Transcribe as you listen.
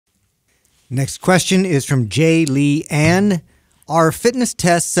Next question is from J. Lee Ann. Are fitness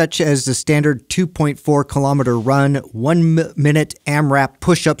tests such as the standard 2.4 kilometer run, 1 minute AMRAP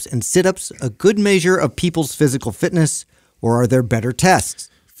push-ups and sit-ups a good measure of people's physical fitness, or are there better tests?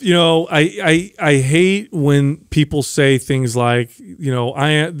 You know, I hate when people say things like, you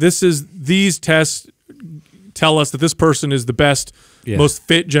know, these tests tell us that this person is the best, most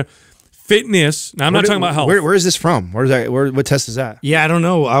fit. Fitness. Now, I'm not talking about health. Where is this from? Where's that? What test is that? Yeah, I don't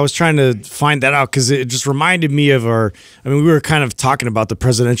know. I was trying to find that out because it just reminded me of our. I mean, we were kind of talking about the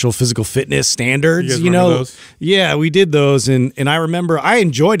presidential physical fitness standards. You know, those? Yeah, we did those, and I remember I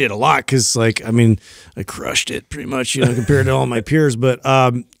enjoyed it a lot because, like, I mean, I crushed it pretty much, you know, compared to all my peers. But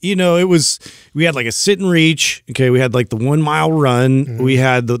you know, we had like a sit and reach. Okay, we had like the 1 mile run. We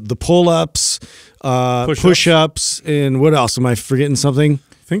had the pull ups, push ups, and what else? Am I forgetting something?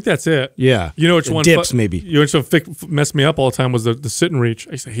 I think that's it. Yeah. You know which one? Dips, maybe. You know which one messed me up all the time was the sit and reach.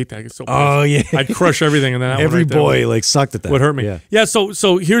 I used to hate that. It's so oh, yeah. I'd crush everything. And then every boy like sucked at that. Would hurt me. Yeah, so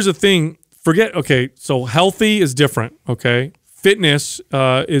here's the thing. Okay, so healthy is different, okay? Fitness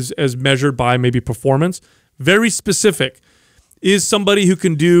is as measured by maybe performance. Very specific. Is somebody who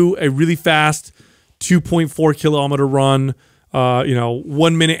can do a really fast 2.4 kilometer run, you know,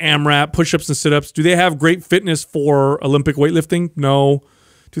 1 minute AMRAP, push-ups and sit-ups, do they have great fitness for Olympic weightlifting? No.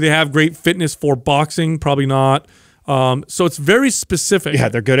 Do they have great fitness for boxing? Probably not. So it's very specific. Yeah,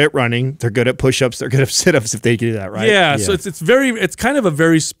 they're good at running. They're good at push-ups. They're good at sit-ups if they do that, right? Yeah, so it's kind of a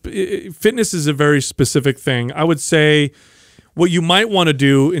very fitness is a very specific thing. I would say what you might want to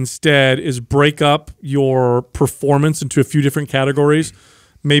do instead is break up your performance into a few different categories.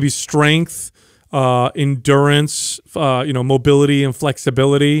 Maybe strength, endurance, you know, mobility and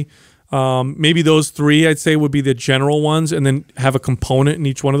flexibility. Maybe those three I'd say would be the general ones, and then have a component in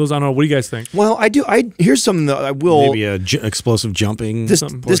each one of those. I don't know. What do you guys think? Well, here's something that I will. Maybe explosive jumping. This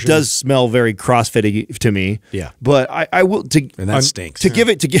does smell very CrossFit-y to me. Yeah, but I will and that stinks. To give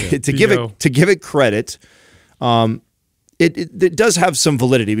it credit. It does have some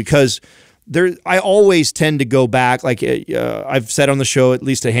validity because I always tend to go back, like I've said on the show at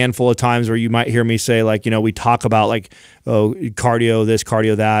least a handful of times where you might hear me say, like, you know, we talk about like, oh, cardio this,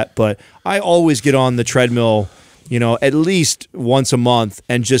 cardio that, but I always get on the treadmill, you know, at least once a month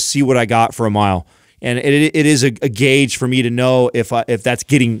and just see what I got for a mile. And it is a gauge for me to know if that's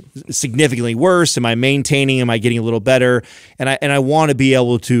getting significantly worse. Am I maintaining? Am I getting a little better? And I want to be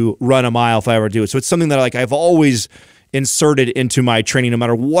able to run a mile if I ever do it. So it's something that I've always inserted into my training, no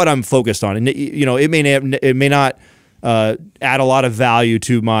matter what I'm focused on. And you know, it may not add a lot of value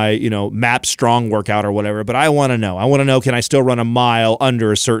to my, you know, MAP strong workout or whatever, but I want to know. I want to know, can I still run a mile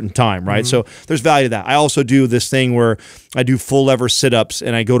under a certain time, right? So there's value to that. I also do this thing where I do full lever sit-ups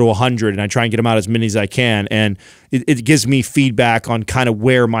and I go to 100 and I try and get them out as many as I can, and it gives me feedback on kind of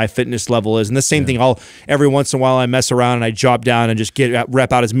where my fitness level is. And the same thing, every once in a while I mess around and I drop down and just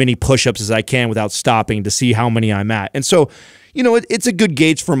rep out as many push-ups as I can without stopping to see how many I'm at. And so, you know, it's a good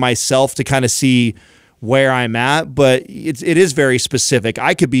gauge for myself to kind of see where I'm at, but it is very specific.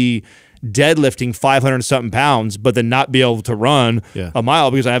 I could be deadlifting 500 something pounds, but then not be able to run a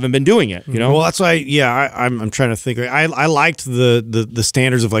mile because I haven't been doing it. You know, well, that's why. I'm trying to think. I liked the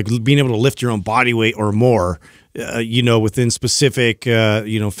standards of like being able to lift your own body weight or more. You know, within specific,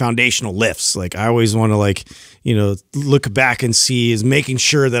 you know, foundational lifts. Like I always want to, like, you know, look back and see is making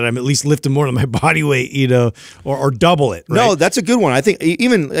sure that I'm at least lifting more than my body weight, you know, or double it. Right? No, that's a good one. I think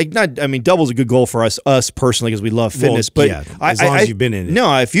even like double's a good goal for us personally because we love fitness. But yeah, as long as you've been in it.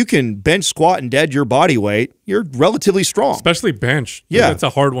 No, if you can bench, squat, and dead your body weight, you're relatively strong. Especially bench. Yeah, that's a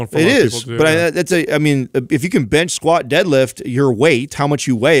hard one for a lot of people to do. But I mean, if you can bench, squat, deadlift your weight, how much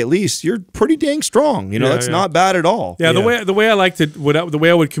you weigh, at least you're pretty dang strong. You know, that's not bad at all. Yeah, the way I like to the way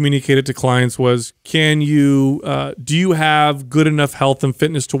I would communicate it to clients was, can you do you have good enough health and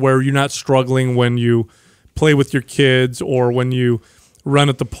fitness to where you're not struggling when you play with your kids or when you run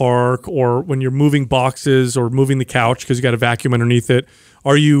at the park or when you're moving boxes or moving the couch because you got a vacuum underneath it?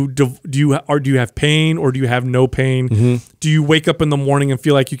 Do you have pain or do you have no pain? Do you wake up in the morning and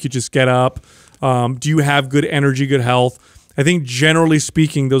feel like you could just get up? Do you have good energy, good health? I think generally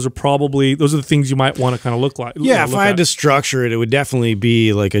speaking, those are the things you might want to kind of look like. Yeah, if I had to structure it, it would definitely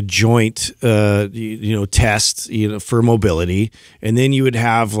be like a joint, you know, test, you know, for mobility, and then you would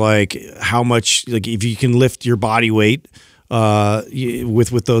have like how much, like if you can lift your body weight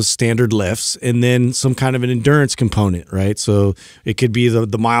with those standard lifts, and then some kind of an endurance component, right? So it could be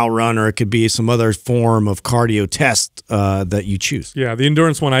the mile run, or it could be some other form of cardio test that you choose. Yeah, the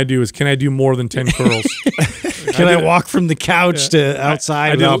endurance one I do is, can I do more than 10 curls? Can I walk from the couch to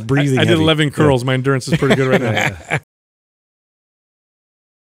outside without breathing? I did 11 curls. My endurance is pretty good right now.